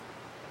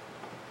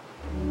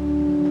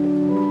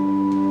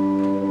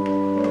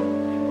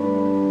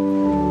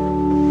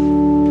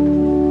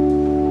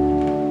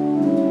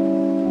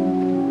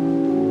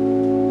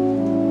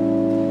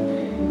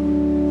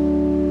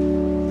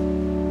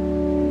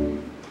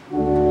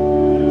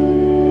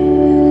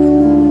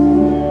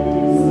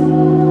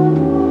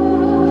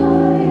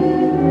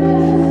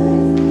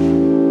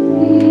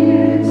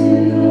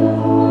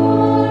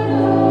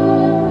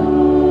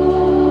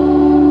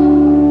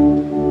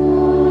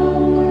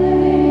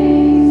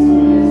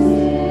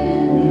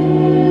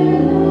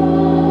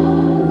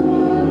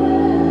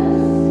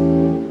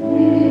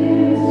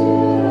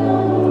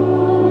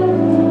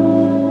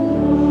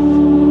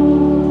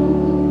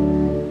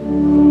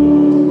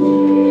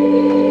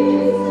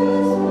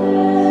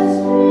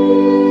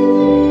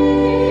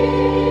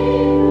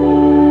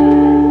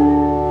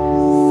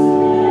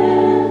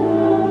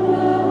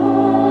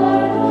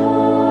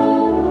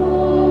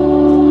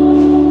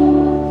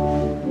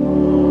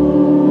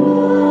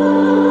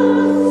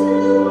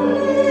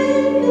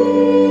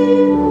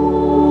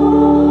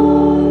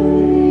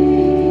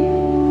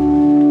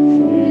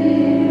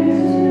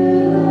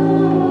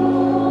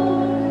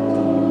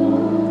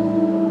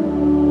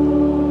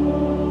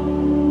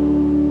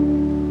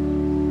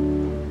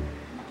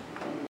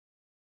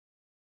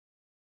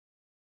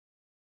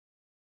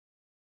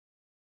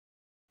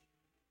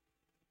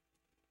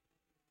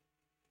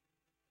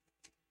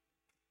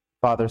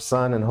Father,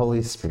 Son, and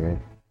Holy Spirit.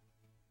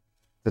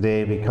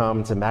 Today we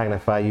come to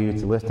magnify you,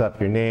 to lift up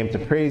your name, to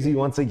praise you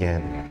once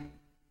again,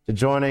 to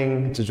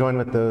join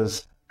with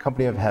those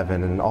company of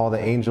heaven and all the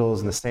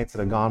angels and the saints that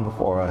have gone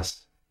before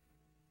us,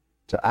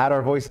 to add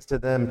our voices to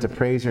them, to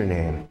praise your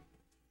name,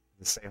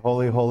 to say,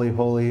 holy, holy,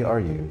 holy are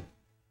you,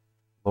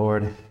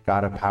 Lord,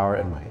 God of power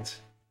and might.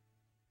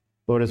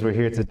 Lord, as we're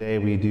here today,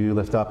 we do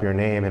lift up your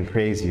name and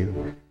praise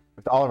you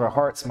with all of our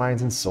hearts,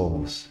 minds, and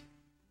souls.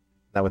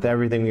 That with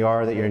everything we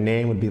are, that your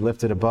name would be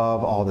lifted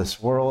above all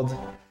this world,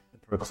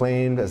 and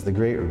proclaimed as the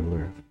great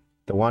ruler,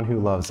 the one who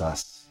loves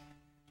us,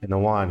 and the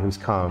one who's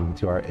come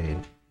to our aid.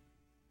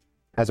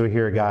 As we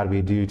hear, God,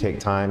 we do take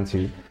time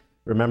to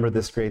remember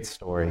this great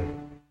story.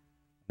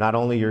 Not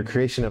only your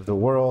creation of the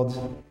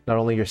world, not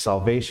only your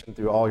salvation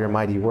through all your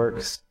mighty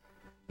works,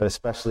 but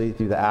especially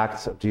through the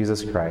acts of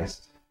Jesus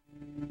Christ,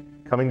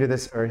 coming to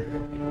this earth,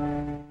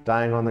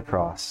 dying on the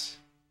cross,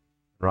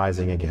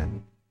 rising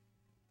again.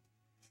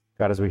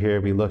 God, as we hear,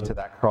 we look to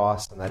that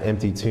cross and that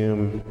empty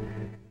tomb,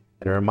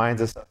 and it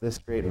reminds us of this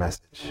great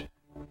message,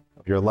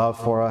 of your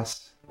love for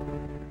us,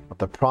 of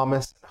the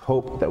promise and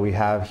hope that we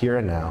have here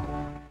and now,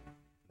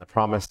 the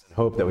promise and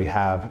hope that we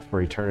have for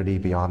eternity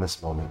beyond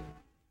this moment.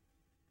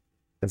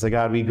 And so,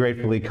 God, we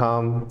gratefully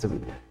come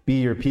to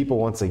be your people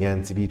once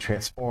again, to be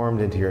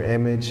transformed into your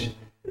image,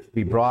 to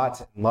be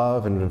brought in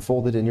love and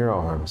enfolded in your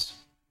arms.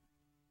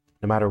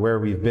 No matter where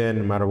we've been,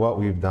 no matter what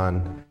we've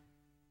done,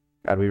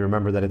 God, we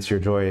remember that it's your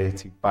joy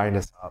to bind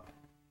us up,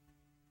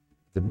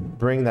 to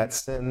bring that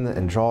sin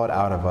and draw it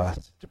out of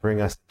us, to bring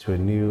us to a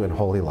new and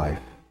holy life.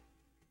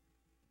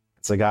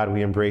 So, God,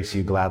 we embrace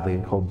you gladly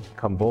and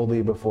come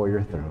boldly before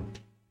your throne.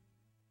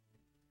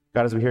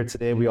 God, as we hear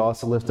today, we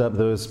also lift up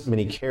those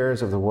many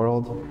cares of the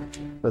world,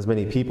 those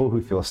many people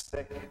who feel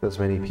sick, those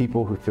many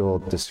people who feel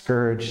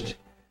discouraged,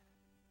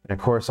 and of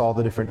course, all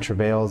the different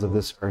travails of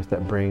this earth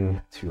that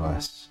bring to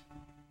us.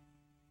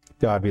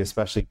 God, we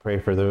especially pray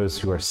for those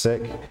who are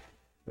sick,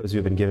 those who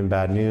have been given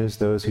bad news,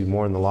 those who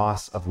mourn the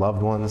loss of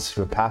loved ones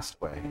who have passed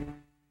away.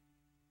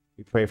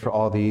 We pray for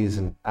all these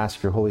and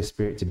ask your Holy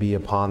Spirit to be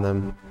upon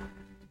them,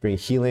 to bring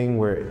healing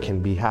where it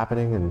can be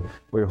happening and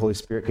where your Holy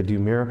Spirit could do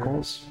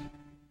miracles.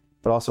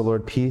 But also,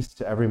 Lord, peace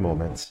to every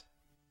moment.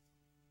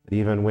 That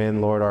even when,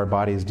 Lord, our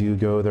bodies do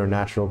go their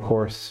natural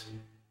course,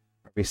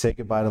 or we say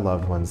goodbye to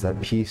loved ones, that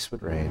peace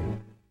would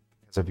reign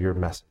because of your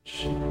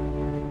message.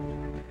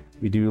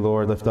 We do,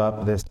 Lord, lift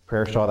up this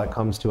prayer shawl that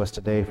comes to us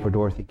today for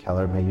Dorothy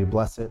Keller. May you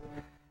bless it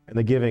and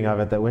the giving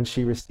of it, that when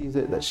she receives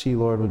it, that she,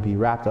 Lord, would be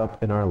wrapped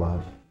up in our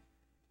love.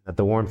 That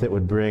the warmth it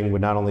would bring would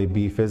not only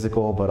be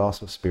physical, but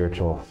also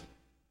spiritual.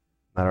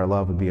 That our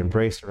love would be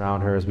embraced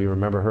around her as we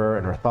remember her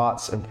and her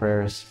thoughts and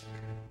prayers.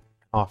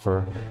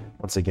 Offer,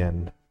 once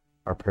again,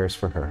 our prayers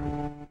for her.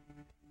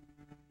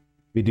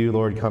 We do,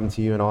 Lord, come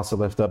to you and also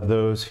lift up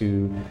those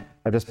who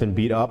have just been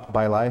beat up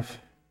by life,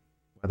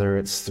 whether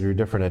it's through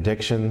different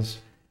addictions,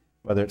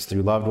 whether it's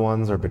through loved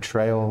ones or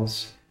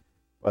betrayals,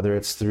 whether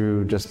it's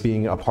through just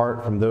being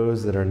apart from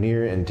those that are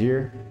near and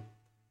dear,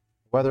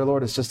 whether,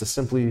 Lord, it's just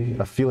simply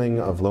a feeling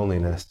of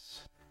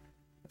loneliness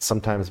that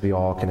sometimes we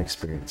all can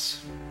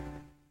experience.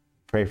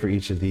 Pray for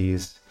each of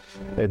these,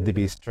 that they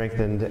be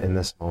strengthened in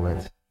this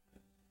moment.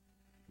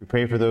 We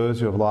pray for those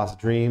who have lost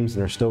dreams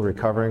and are still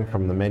recovering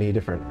from the many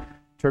different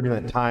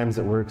turbulent times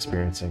that we're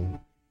experiencing,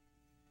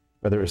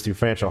 whether it's through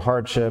financial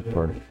hardship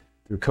or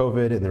through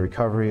COVID and the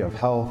recovery of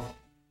health,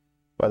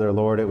 whether,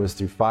 Lord, it was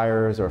through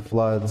fires or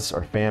floods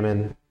or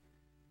famine.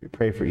 We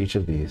pray for each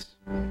of these.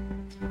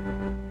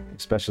 We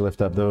especially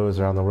lift up those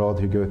around the world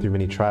who go through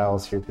many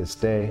trials here this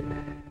day,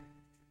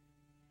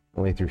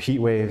 only through heat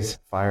waves,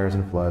 fires,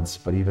 and floods,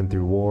 but even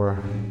through war,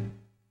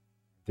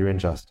 through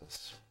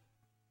injustice.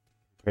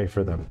 Pray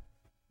for them.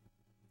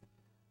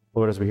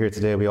 Lord, as we're here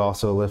today, we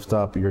also lift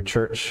up your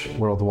church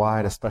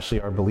worldwide, especially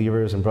our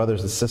believers and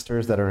brothers and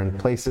sisters that are in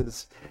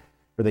places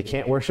where they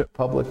can't worship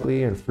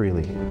publicly and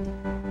freely.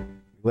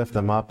 Lift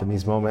them up in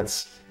these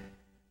moments.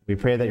 We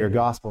pray that your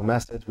gospel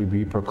message would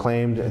be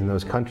proclaimed in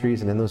those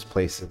countries and in those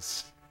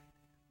places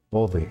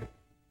boldly. And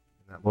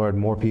that, Lord,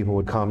 more people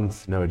would come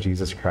to know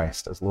Jesus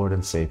Christ as Lord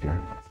and Savior.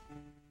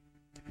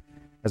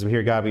 As we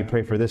hear, God, we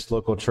pray for this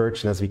local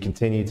church, and as we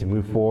continue to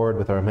move forward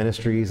with our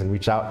ministries and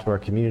reach out to our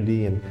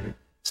community and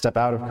step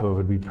out of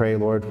COVID, we pray,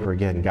 Lord, for,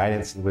 again,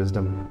 guidance and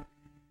wisdom.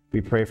 We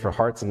pray for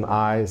hearts and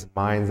eyes and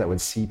minds that would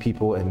see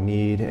people in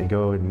need and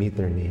go and meet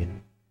their need.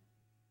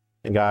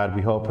 And God,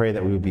 we pray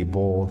that we would be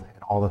bold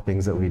in all the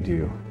things that we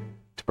do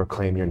to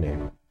proclaim your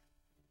name.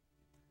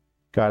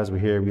 God, as we're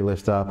here, we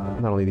lift up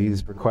not only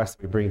these requests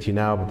that we bring to you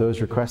now, but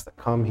those requests that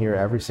come here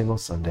every single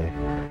Sunday.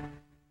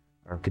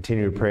 Our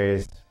continued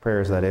prayers,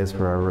 that is,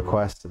 for our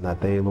requests, and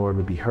that they, Lord,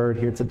 would be heard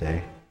here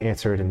today,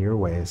 answered in your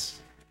ways.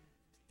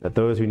 That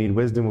those who need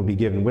wisdom will be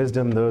given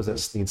wisdom, those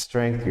that need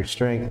strength, your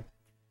strength,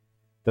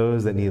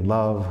 those that need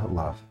love,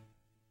 love.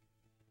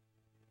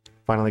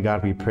 Finally,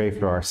 God, we pray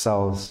for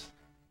ourselves.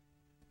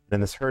 In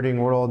this hurting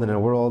world, in a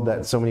world that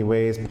in so many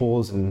ways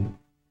pulls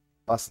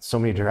us in so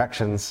many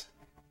directions,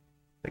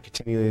 that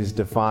continues to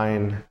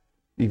define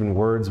even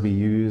words be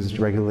used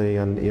regularly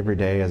and every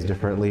day as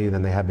differently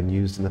than they have been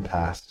used in the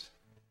past.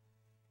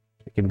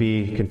 It can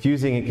be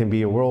confusing, it can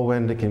be a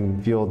whirlwind, it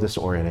can feel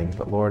disorienting.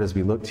 But Lord, as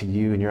we look to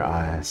you in your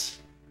eyes,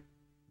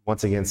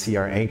 once again see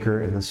our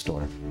anchor in the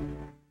storm.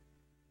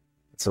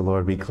 So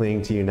Lord, we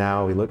cling to you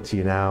now, we look to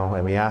you now,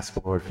 and we ask,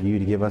 Lord, for you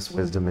to give us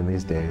wisdom in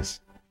these days.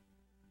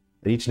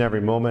 That each and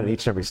every moment,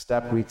 each and every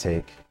step we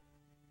take,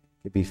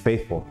 to be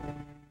faithful,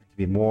 to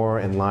be more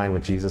in line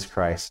with Jesus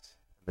Christ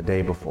than the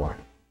day before.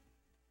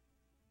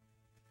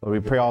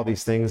 Lord, we pray all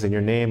these things in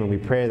your name, and we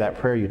pray that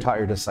prayer you taught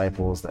your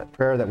disciples, that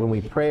prayer that when we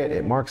pray it,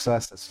 it marks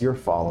us as your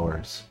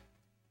followers.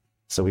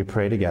 So we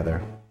pray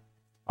together.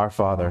 Our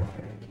Father,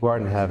 who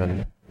art in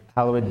heaven,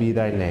 hallowed be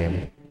thy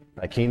name.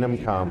 Thy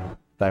kingdom come,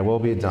 thy will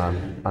be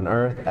done, on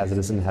earth as it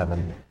is in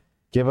heaven.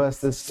 Give us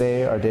this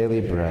day our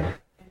daily bread,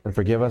 and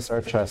forgive us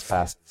our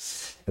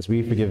trespasses, as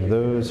we forgive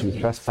those who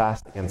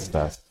trespass against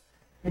us.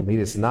 And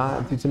lead us not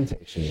into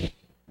temptation,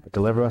 but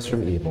deliver us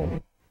from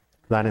evil.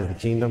 Thine is the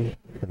kingdom,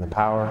 and the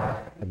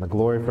power, and the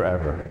glory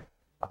forever.